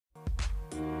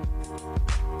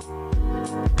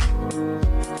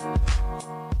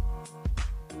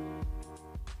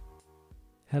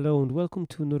Hello and welcome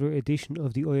to another edition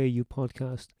of the IAU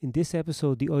podcast. In this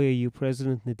episode, the IAU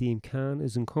president Nadim Khan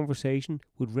is in conversation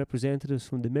with representatives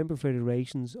from the member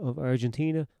federations of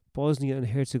Argentina, Bosnia and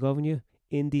Herzegovina,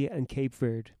 India and Cape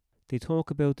Verde. They talk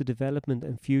about the development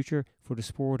and future for the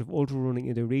sport of ultra running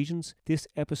in their regions. This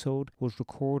episode was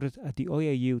recorded at the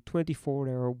IAU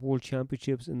 24-hour World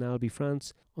Championships in Albi,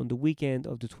 France on the weekend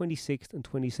of the 26th and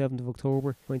 27th of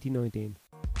October 2019.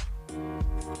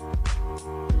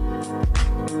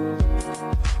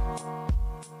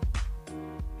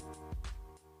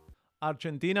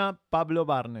 Argentina, Pablo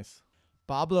Barnes.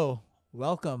 Pablo,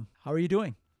 welcome. How are you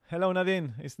doing? Hello,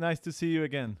 Nadine. It's nice to see you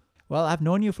again. Well, I've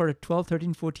known you for 12,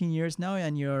 13, 14 years now,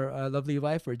 and your lovely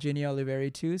wife, Virginia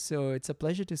Oliveri, too. So it's a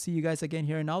pleasure to see you guys again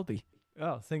here in Albi.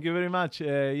 Oh, thank you very much.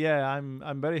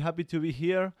 I'm very happy to be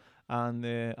here. And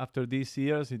after these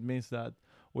years, it means that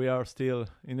we are still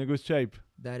in a good shape.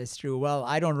 That is true. Well,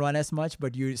 I don't run as much,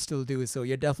 but you still do. So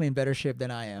you're definitely in better shape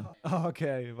than I am.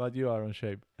 Okay, but you are in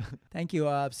shape. Thank you.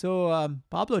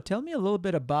 Pablo, tell me a little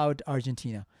bit about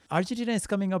Argentina. Argentina is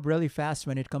coming up really fast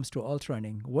when it comes to ultra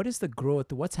running. What is the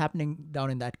growth? What's happening down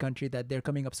in that country that they're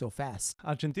coming up so fast?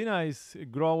 Argentina is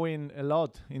growing a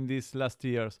lot in these last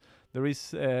years. There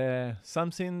is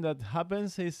something that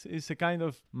happens, is a kind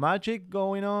of magic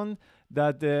going on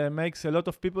that makes a lot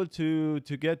of people to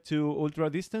get to ultra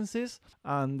distances.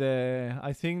 And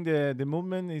I think the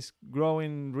movement is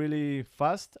growing really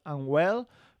fast and well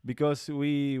because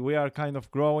we are kind of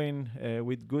growing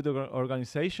with good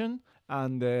organization.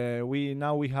 And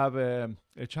we have a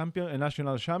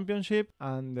national championship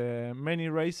and many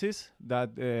races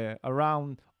that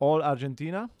around all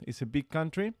Argentina. It's a big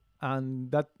country, and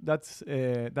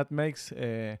that makes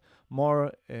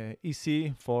more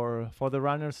easy for the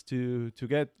runners to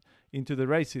get into the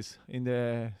races.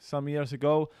 Some years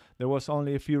ago there was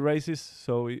only a few races,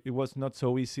 so it was not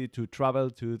so easy to travel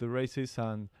to the races,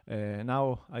 and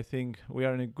now I think we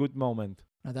are in a good moment.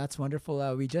 Now that's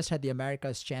wonderful. We just had the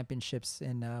Americas Championships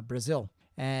in Brazil,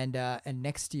 and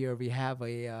next year we have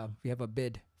a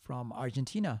bid from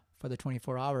Argentina for the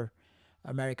 24-hour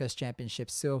Americas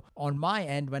Championships. So on my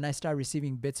end, when I start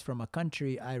receiving bids from a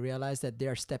country, I realize that they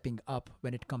are stepping up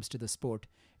when it comes to the sport.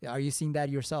 Are you seeing that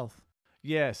yourself?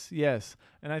 Yes,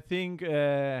 and I think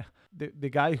the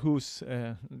guy who's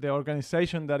the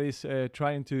organization that is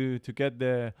trying to get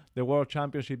the World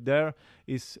Championship there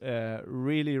is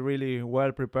really, really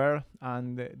well prepared,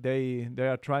 and they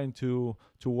are trying to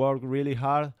work really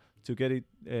hard to get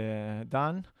it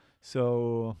done.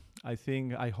 So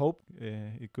I hope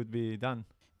it could be done.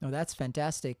 No, that's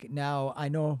fantastic. Now, I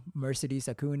know Mercedes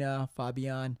Acuna,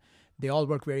 Fabian, they all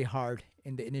work very hard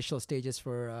in the initial stages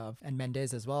and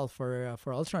Mendez as well for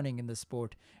ultra running in the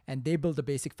sport, and they build the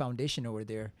basic foundation over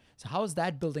there. So how is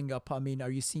that building up? I mean, are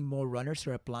you seeing more runners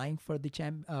who are applying for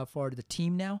the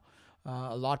team now?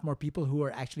 A lot more people who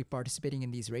are actually participating in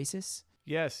these races?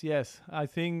 Yes. I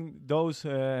think those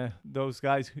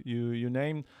guys you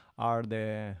named are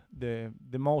the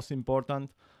most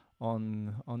important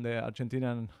on the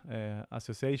Argentinian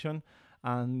association,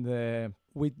 and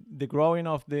with the growing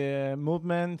of the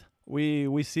movement,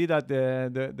 we see that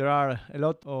there are a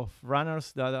lot of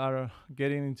runners that are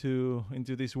getting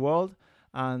into this world,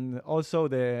 and also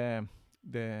the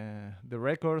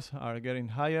records are getting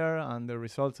higher and the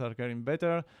results are getting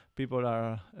better. People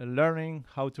are learning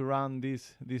how to run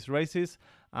these races,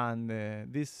 and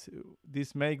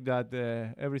this make that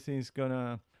everything is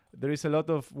gonna. There is a lot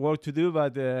of work to do,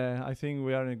 but I think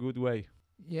we are in a good way.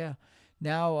 Yeah.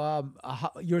 Now,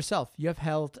 yourself, you have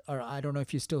held, or I don't know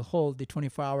if you still hold, the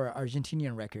 24-hour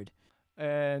Argentinian record.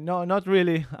 No, not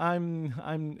really. I'm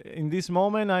in this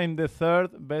moment. I'm the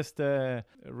third best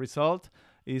result.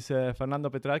 Is Fernando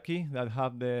Petracchi that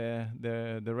have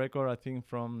the record. I think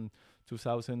from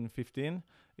 2015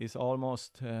 is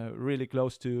almost really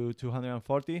close to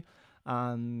 240,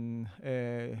 and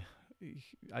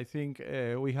I think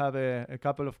we have a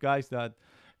couple of guys that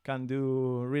can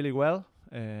do really well.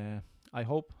 I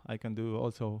hope I can do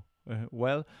also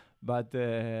well, but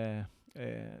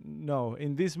no,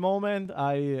 in this moment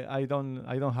I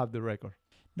don't have the record.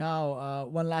 Now,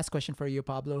 one last question for you,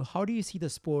 Pablo. How do you see the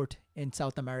sport in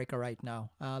South America right now?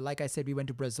 Like I said, we went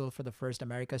to Brazil for the first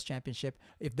Americas Championship.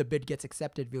 If the bid gets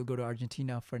accepted, we'll go to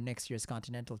Argentina for next year's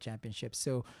Continental Championship.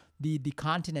 So the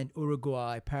continent,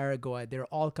 Uruguay, Paraguay, they're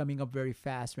all coming up very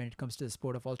fast when it comes to the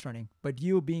sport of ultra running. But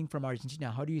you being from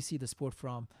Argentina, how do you see the sport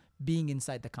from being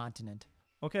inside the continent?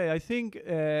 Okay, I think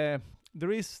there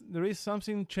is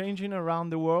something changing around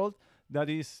the world that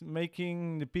is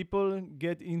making the people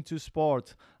get into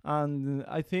sport. And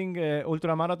I think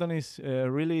ultramarathon is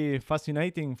really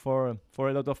fascinating for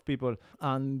a lot of people.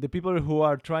 And the people who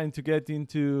are trying to get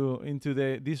into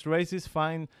these races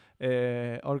find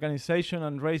organization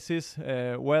and races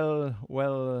well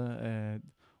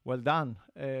done.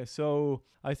 So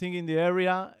I think in the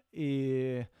area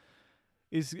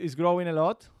is growing a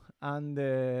lot,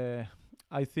 and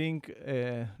I think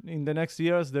in the next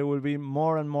years there will be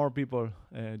more and more people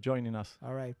joining us.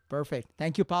 All right, perfect.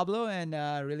 Thank you, Pablo, and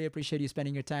really appreciate you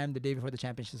spending your time the day before the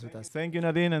championships with us. Thank you,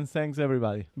 Nadine, and thanks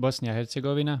everybody. Bosnia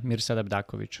Herzegovina, Mirsad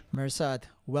Abdakovic. Mirsad,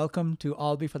 welcome to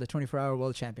Albi for the 24-hour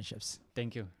World Championships.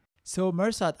 Thank you. So,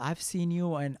 Mirsad, I've seen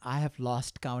you and I have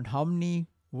lost count. How many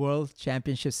World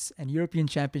Championships and European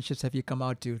Championships have you come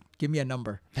out to? Give me a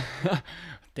number.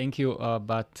 Thank you.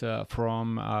 But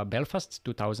from Belfast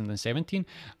 2017,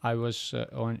 I was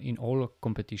in all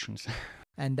competitions.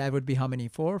 And that would be how many?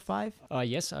 4 or 5?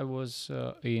 Yes, I was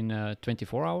in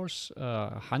 24 hours,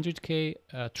 100K,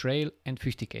 trail, and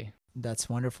 50K. That's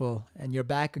wonderful. And you're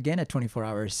back again at 24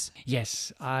 hours.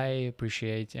 Yes, I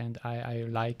appreciate and I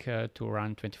like to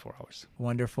run 24 hours.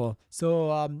 Wonderful. So,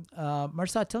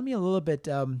 Mirsad, tell me a little bit.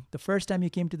 The first time you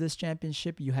came to this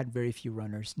championship, you had very few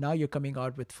runners. Now you're coming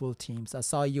out with full teams. I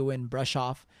saw you in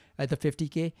Brasov at the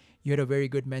 50K. You had a very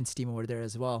good men's team over there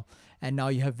as well. And now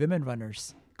you have women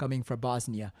runners coming from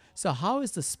Bosnia. So how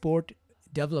is the sport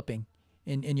developing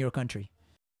in your country?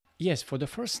 Yes, for the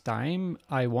first time,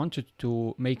 I wanted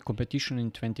to make competition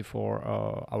in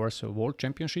 24 hours World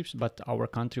Championships, but our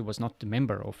country was not a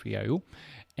member of EIU.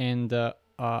 And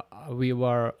we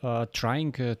were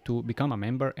trying to become a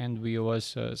member, and we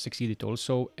was succeeded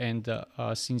also. And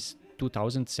since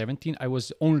 2017, I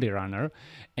was only runner,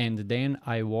 and then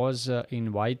I was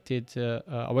invited.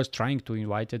 I was trying to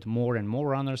invite more and more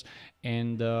runners,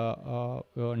 and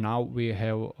now we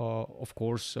have, of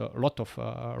course, a lot of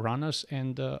runners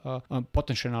and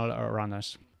potential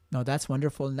runners. No, that's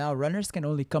wonderful. Now, runners can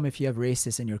only come if you have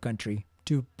races in your country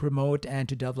to promote and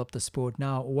to develop the sport.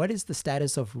 Now, what is the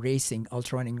status of racing,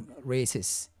 ultra running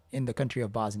races in the country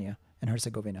of Bosnia and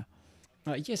Herzegovina?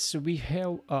 Yes, we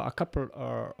have a couple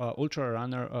ultra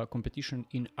runner competition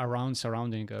in around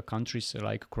surrounding countries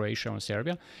like Croatia and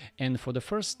Serbia, and for the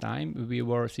first time we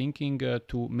were thinking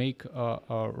to make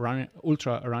a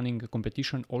ultra running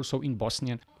competition also in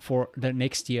Bosnia for the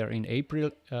next year in April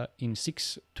in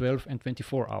 6, 12 and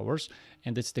 24 hours,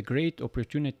 and it's the great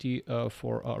opportunity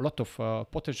for a lot of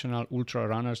potential ultra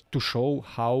runners to show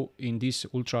how in this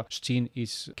ultra scene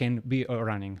can be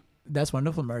running. That's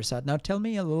wonderful, Mirsad. Now tell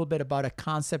me a little bit about a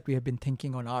concept we have been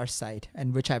thinking on our side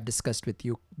and which I've discussed with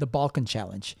you, the Balkan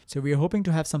Challenge. So we're hoping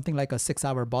to have something like a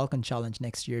 6-hour Balkan Challenge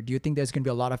next year. Do you think there's going to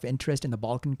be a lot of interest in the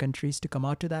Balkan countries to come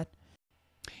out to that?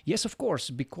 Yes, of course,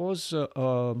 because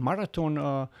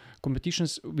marathon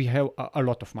competitions, we have a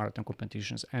lot of marathon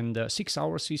competitions, and 6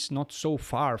 hours is not so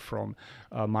far from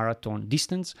marathon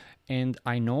distance. And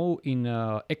I know in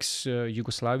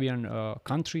ex-Yugoslavian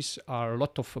countries are a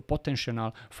lot of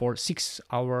potential for 6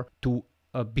 hours to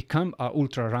become an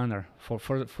ultra runner for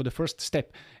the first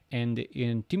step. And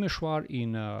in Timișoara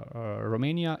in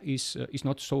Romania is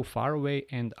not so far away,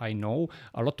 and I know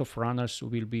a lot of runners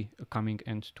will be coming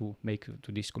and to make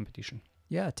to this competition.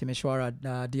 Yeah, Timișoara,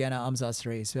 Diana Amzas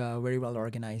race, very well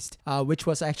organized, which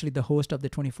was actually the host of the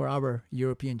 24-hour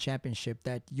European Championship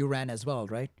that you ran as well,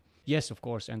 right? Yes, of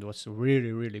course, and it was a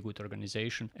really, really good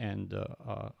organization, and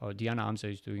Diana Amza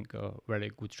is doing a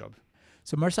very good job.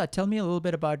 So Mirsad, tell me a little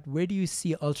bit about where do you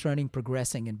see ultra running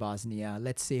progressing in Bosnia?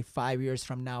 Let's say 5 years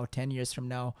from now, 10 years from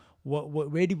now,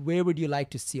 where would you like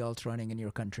to see ultra running in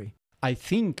your country? I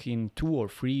think in 2 or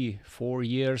 3, 4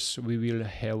 years we will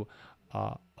have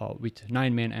with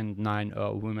 9 men and 9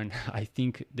 women. I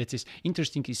think that is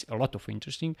interesting, is a lot of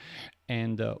interesting,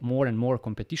 and more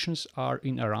competitions are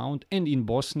in around and in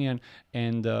Bosnian,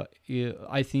 and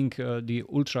I think the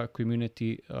ultra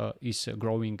community is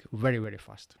growing very, very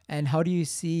fast. And how do you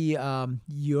see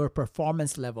your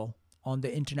performance level on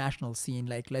the international scene?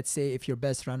 Like, let's say if your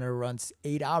best runner runs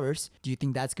 8 hours, do you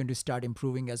think that's going to start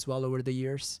improving as well over the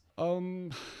years?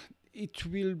 It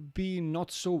will be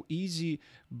not so easy,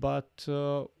 but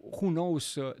who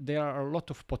knows? There are a lot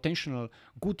of potential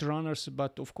good runners,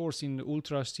 but of course in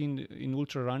ultra scene, in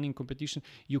ultra running competition,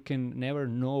 you can never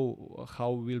know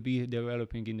how will be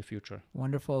developing in the future.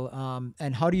 Wonderful.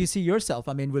 And how do you see yourself?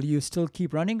 I mean, will you still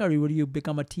keep running, or will you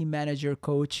become a team manager,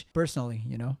 coach personally,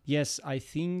 you know? Yes, I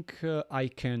think I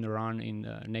can run in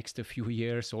next few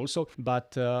years also,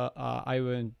 but I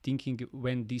was thinking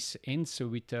when this ends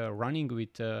with running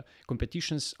with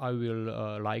competitions, I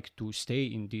will like to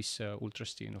stay in this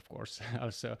ultras team, of course,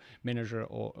 as a manager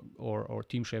or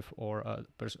team chef or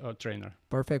a trainer.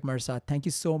 Perfect, Mirsad. Thank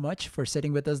you so much for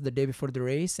sitting with us the day before the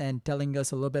race and telling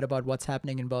us a little bit about what's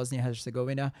happening in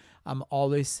Bosnia-Herzegovina. I'm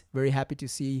always very happy to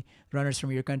see runners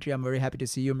from your country. I'm very happy to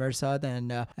see you, Mirsad,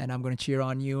 and I'm going to cheer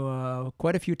on you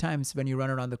quite a few times when you run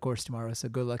around the course tomorrow. So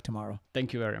good luck tomorrow.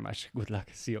 Thank you very much. Good luck.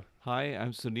 See you. Hi,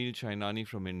 I'm Sunil Chainani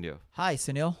from India. Hi,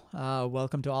 Sunil.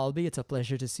 Welcome to Albi. It's a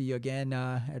pleasure to see you again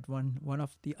at one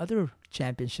of the other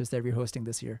championships that we're hosting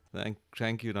this year.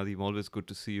 Thank you, Nadeem. Always good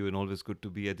to see you and always good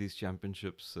to be at these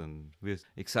championships. And we're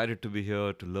excited to be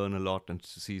here to learn a lot and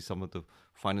to see some of the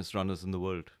finest runners in the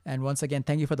world. And once again,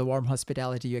 thank you for the warm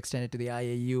hospitality you extended to the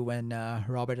IAU when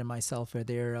Robert and myself were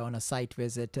there on a site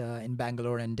visit in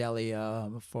Bangalore and Delhi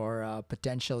for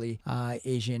potentially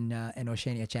Asian and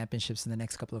Oceania championships in the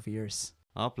next couple of years.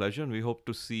 Our pleasure, and we hope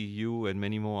to see you and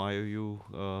many more IOU,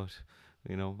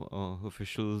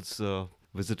 officials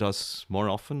visit us more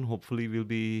often. Hopefully, we'll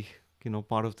be,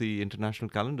 part of the international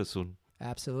calendar soon.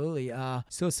 Absolutely.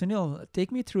 So Sunil,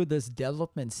 take me through this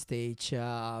development stage.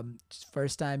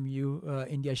 First time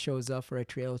India shows up for a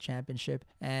trail championship,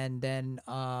 and then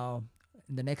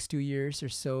in the next 2 years or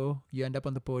so, you end up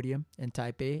on the podium in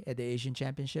Taipei at the Asian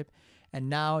Championship. And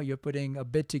now you're putting a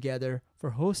bid together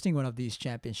for hosting one of these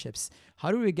championships.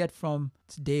 How do we get from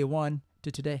day one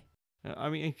to today?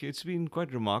 It's been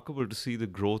quite remarkable to see the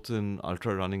growth in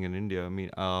ultra running in India.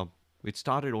 It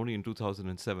started only in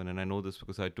 2007, and I know this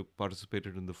because I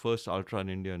participated in the first ultra in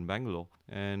India in Bangalore.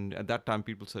 And at that time,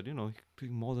 people said, you're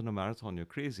doing more than a marathon, you're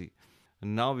crazy.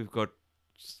 And now we've got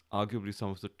arguably some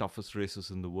of the toughest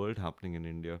races in the world happening in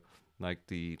India, like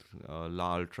the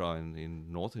La Ultra in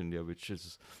North India, which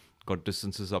has got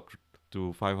distances up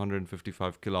to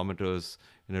 555 kilometers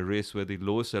in a race where the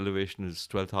lowest elevation is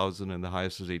 12,000 and the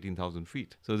highest is 18,000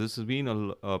 feet. So this has been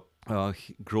a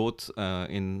growth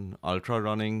in ultra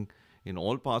running in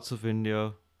all parts of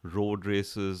India, road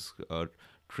races,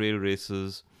 trail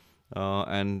races,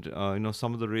 and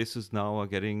some of the races now are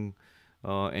getting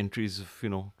entries of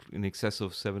in excess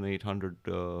of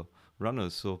 700-800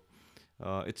 runners. So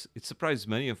it surprised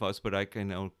many of us, but I can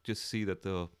now just see that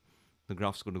the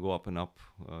graph's going to go up and up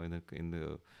in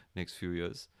the next few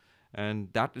years, and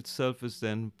that itself is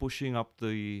then pushing up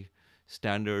the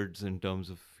standards in terms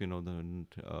of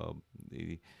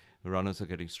the runners are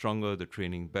getting stronger, they're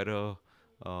training better,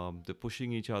 they're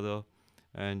pushing each other.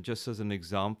 And just as an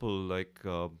example, like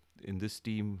in this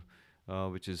team,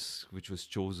 which was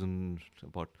chosen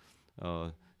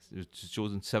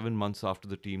chosen 7 months after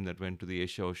the team that went to the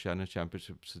Asia Oceania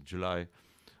Championships in July,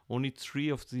 only 3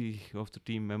 of the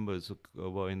team members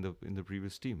were in the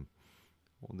previous team.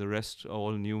 The rest are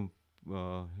all new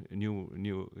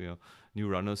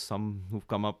runners. Some who've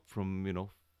come up from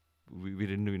we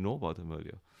didn't even know about them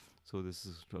earlier. So this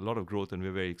is a lot of growth, and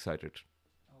we're very excited.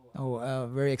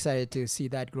 Very excited to see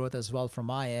that growth as well from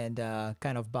my end.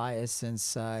 Kind of biased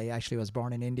since I actually was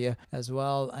born in India as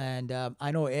well, and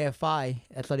I know AFI,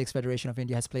 Athletics Federation of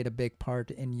India, has played a big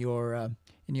part in your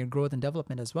growth and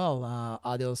development as well.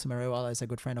 Adil Sumarewala is a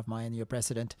good friend of mine, your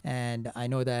president, and I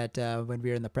know that when we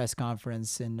were in the press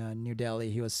conference in New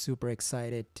Delhi, he was super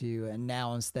excited to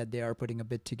announce that they are putting a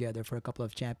bid together for a couple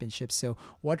of championships. So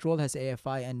what role has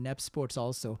AFI and NEP Sports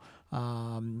also,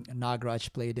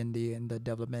 Nagraj, played in the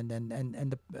development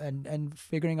and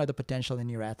figuring out the potential in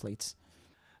your athletes?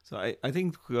 So I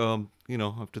think I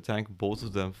have to thank both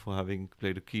of them for having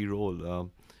played a key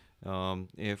role.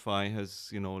 AFI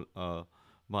has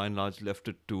by and large left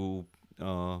it to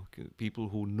people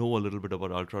who know a little bit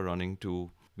about ultra running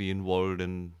to be involved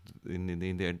in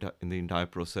the entire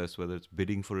process, whether it's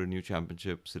bidding for a new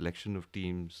championship, selection of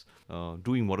teams,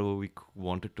 doing whatever we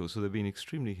wanted to. So they've been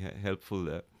extremely helpful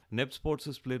there. NEP Sports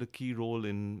has played a key role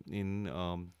in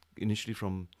initially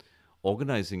from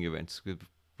organizing events.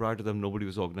 Prior to them, nobody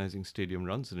was organizing stadium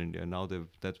runs in India. Now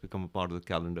that's become a part of the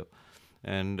calendar,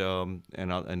 and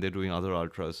they're doing other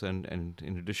ultras. And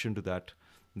in addition to that,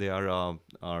 they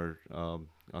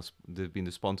they've been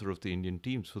the sponsor of the Indian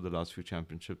teams for the last few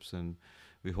championships, and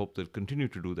we hope they'll continue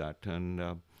to do that.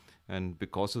 And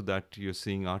because of that, you're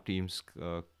seeing our teams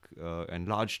and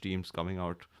large teams coming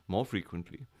out more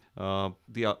frequently.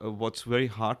 What's very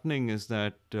heartening is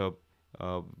that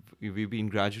we've been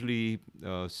gradually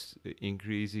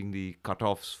increasing the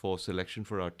cutoffs for selection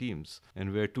for our teams.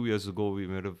 And where 2 years ago we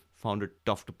might have found it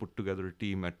tough to put together a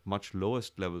team at much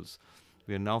lowest levels,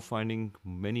 we are now finding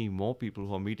many more people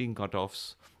who are meeting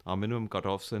cutoffs, our minimum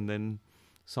cutoffs, and then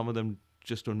some of them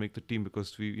just don't make the team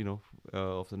because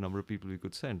of the number of people we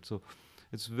could send. So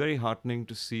it's very heartening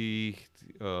to see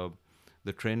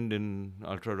the trend in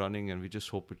ultra running, and we just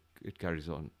hope it carries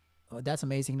on. Oh, that's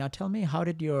amazing. Now tell me, how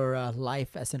did your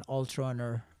life as an ultra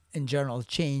runner in general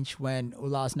change when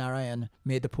Ulas Narayan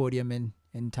made the podium in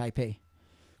Taipei?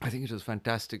 I think it was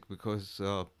fantastic because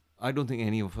I don't think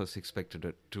any of us expected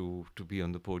it to be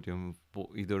on the podium,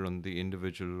 either on the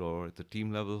individual or at the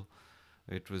team level.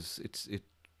 It was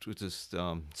just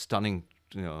stunning.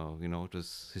 It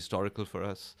was historical for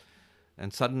us,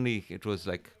 and suddenly it was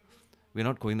like we're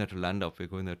not going there to land up. We're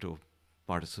going there to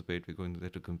participate. We're going there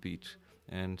to compete,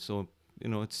 and so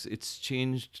it's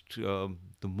changed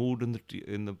the mood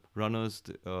in the runners.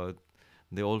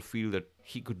 They all feel that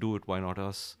he could do it. Why not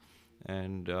us?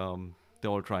 And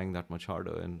they're all trying that much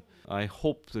harder. And I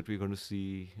hope that we're going to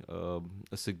see a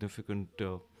significant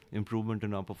improvement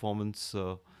in our performance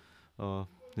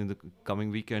in the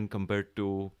coming weekend compared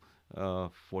to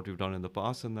what we've done in the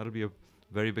past. And that'll be a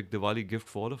very big Diwali gift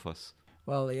for all of us.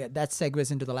 Well, yeah, that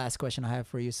segues into the last question I have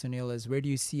for you, Sunil, is where do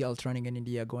you see ultra running in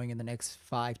India going in the next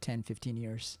 5, 10, 15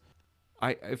 years?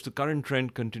 If the current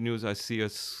trend continues, I see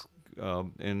us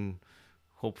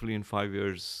hopefully in 5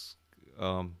 years,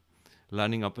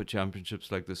 lining up at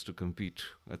championships like this to compete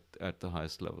at the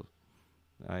highest level.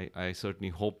 I certainly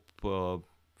hope we're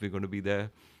going to be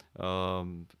there,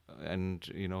 and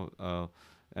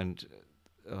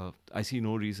I see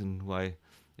no reason why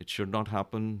it should not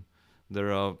happen.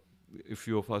 There are a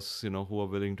few of us, who are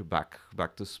willing to back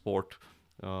the sport,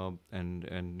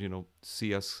 and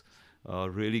see us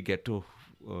really get to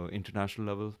international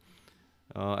level.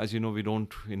 As you know,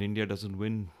 India doesn't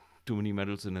win too many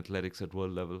medals in athletics at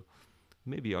world level.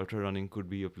 Maybe ultra running could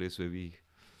be a place where we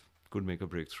could make a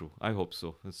breakthrough. I hope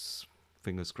so. It's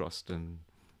fingers crossed, and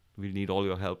we need all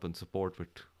your help and support,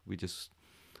 but we just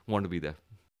want to be there.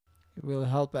 We'll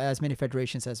help as many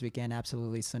federations as we can,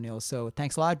 absolutely, Sunil. So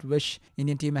thanks a lot. Wish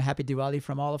Indian team a happy Diwali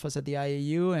from all of us at the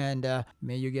IAU, and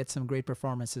may you get some great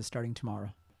performances starting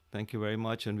tomorrow. Thank you very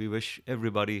much, and we wish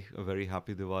everybody a very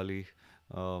happy Diwali,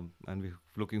 and we're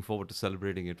looking forward to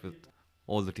celebrating it with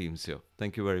all the teams here.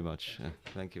 Thank you very much.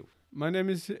 Thank you. My name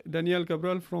is Daniel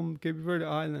Cabral from Cape Verde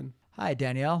Island. Hi,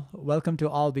 Danielle. Welcome to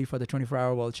Albi for the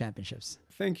 24-Hour World Championships.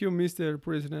 Thank you, Mr.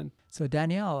 President. So,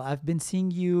 Danielle, I've been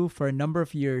seeing you for a number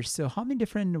of years. So, how many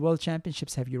different World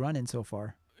Championships have you run in so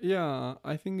far? Yeah,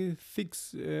 I think it's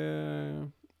 6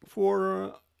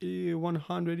 for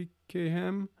 100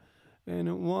 km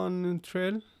and 1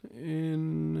 trail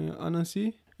in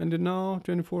Annecy. And now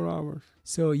 24 hours.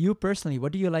 So you personally,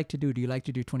 what do you like to do? Do you like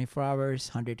to do 24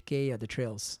 hours, 100K, or the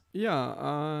trails? Yeah,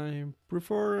 I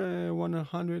prefer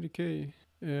 100K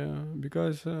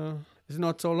because it's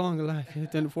not so long,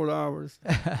 like 24 hours.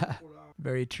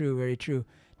 Very true, very true.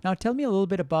 Now tell me a little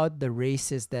bit about the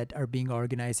races that are being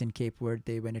organized in Cape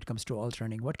Verde when it comes to ultra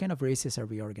running. What kind of races are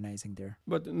we organizing there?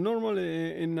 But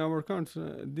normally in our country,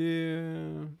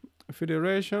 the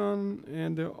federation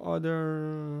and the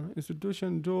other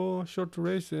institution do short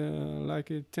race like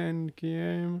 10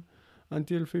 km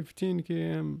until 15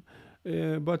 km.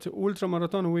 But ultra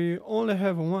marathon, we only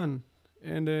have one.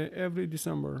 And every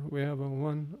December we have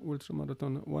one ultra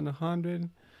marathon, 100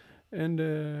 and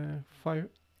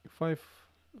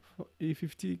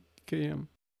 50 km.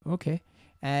 Okay.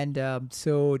 And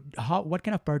so what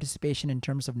kind of participation in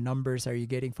terms of numbers are you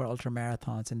getting for ultra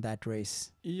marathons in that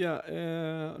race? Yeah,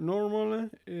 normally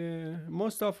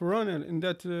most of runners in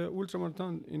that ultra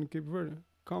marathon in Cape Verde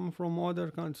come from other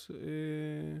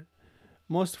countries,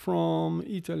 most from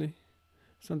Italy,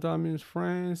 sometimes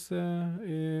France,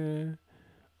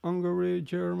 Hungary,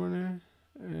 Germany,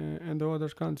 and the other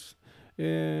countries.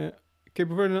 Cape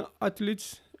Verde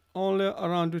athletes only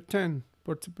around 10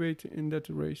 participate in that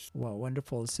race. Wow,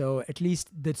 wonderful. So at least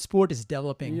the sport is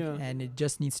developing, Yeah. and it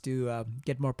just needs to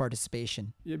get more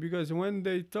participation. Yeah, because when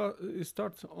they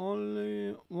start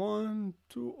only 1,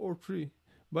 2, or 3,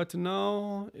 but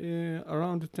now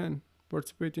around 10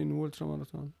 participate in ultra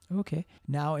marathon. Okay.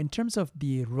 Now, in terms of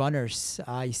the runners,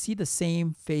 I see the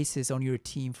same faces on your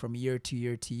team from year to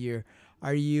year to year.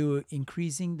 Are you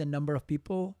increasing the number of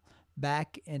people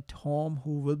back at home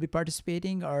who will be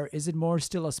participating, or is it more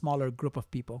still a smaller group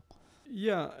of people?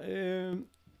 Yeah,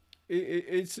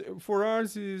 it's for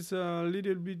us is a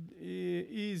little bit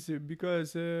easy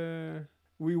because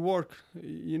we work.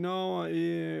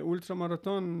 Ultra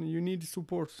marathon, you need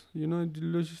support. The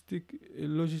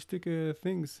logistic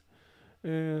things.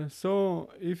 So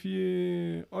if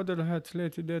you other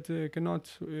athlete that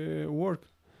cannot work,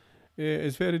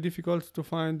 it's very difficult to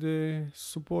find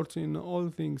support in all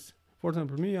things. For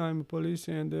example, me, I'm police,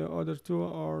 and the other two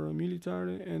are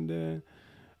military, and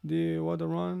the other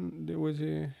one with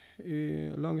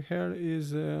long hair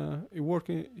is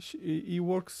he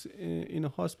works in a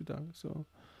hospital. So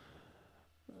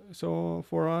So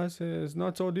for us, it's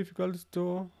not so difficult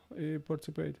to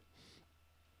participate.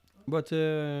 But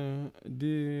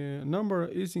the number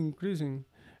is increasing.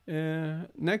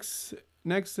 Next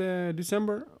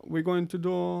December, we're going to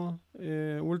do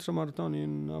ultra marathon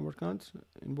in our country,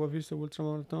 in Boavista ultra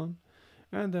marathon,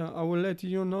 and I will let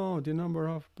you know the number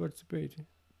of participants.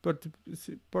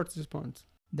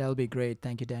 That'll be great.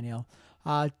 Thank you, Daniel.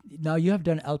 Now you have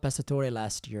done El Pescatore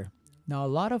last year. Now a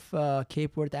lot of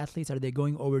Cape Verde athletes, are they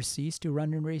going overseas to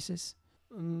run in races?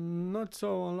 Not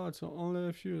so a lot, so only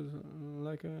a few.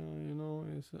 Like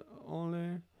it's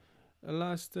only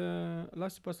last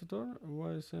Pescatore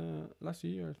was last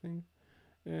year, I think.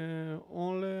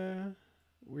 Only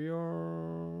we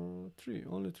are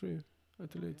only three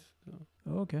athletes. So.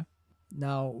 Okay.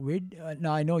 Now,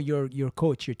 now I know your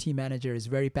coach, your team manager, is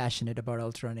very passionate about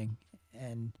ultra running.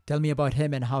 And tell me about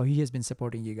him and how he has been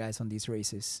supporting you guys on these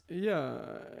races. Yeah,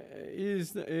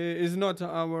 he's not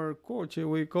our coach.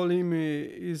 We call him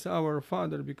is our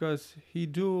father because he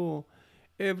do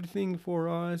everything for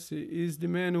us. He's the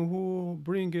man who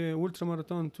bring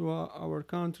ultramarathon to our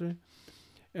country,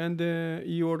 and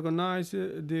he organize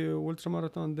the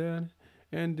ultramarathon there,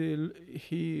 and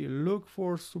he look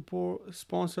for support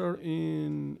sponsor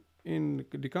in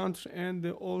the country and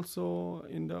also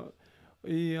in the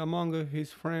among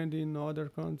his friends in other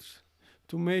countries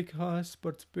to make us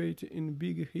participate in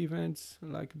big events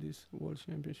like this World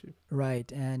Championship.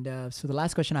 Right. And so the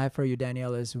last question I have for you,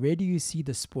 Daniel, is where do you see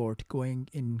the sport going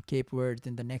in Cape Verde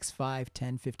in the next 5,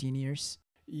 10, 15 years?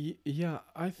 Yeah,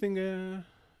 I think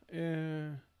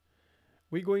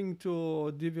we're going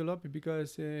to develop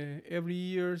because every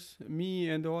year, me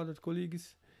and the other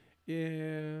colleagues,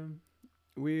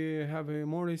 we have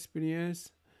more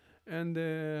experience, and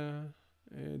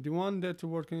the one that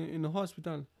working in the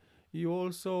hospital, he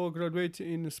also graduate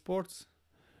in sports,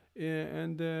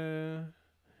 and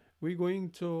we're going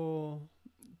to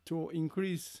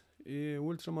increase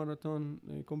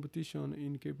ultramarathon competition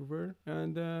in Cape Verde,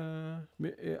 and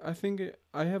I think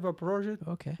I have a project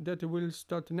that will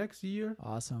start next year.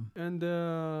 Awesome. And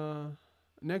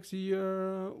next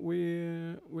year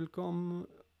we will come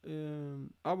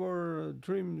our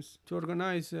dreams to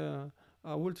organize a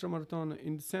ultramarathon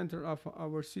in the center of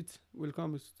our city will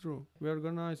come true. We are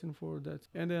organizing for that,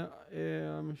 and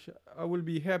I will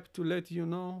be happy to let you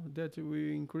know that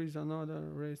we increase another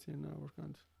race in our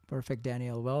country. Perfect,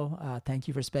 Daniel. Well, thank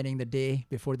you for spending the day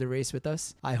before the race with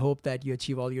us. I hope that you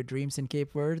achieve all your dreams in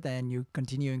Cape Verde and you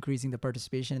continue increasing the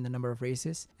participation in the number of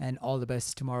races. And all the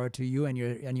best tomorrow to you and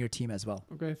your team as well.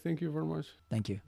 Okay, thank you very much. Thank you.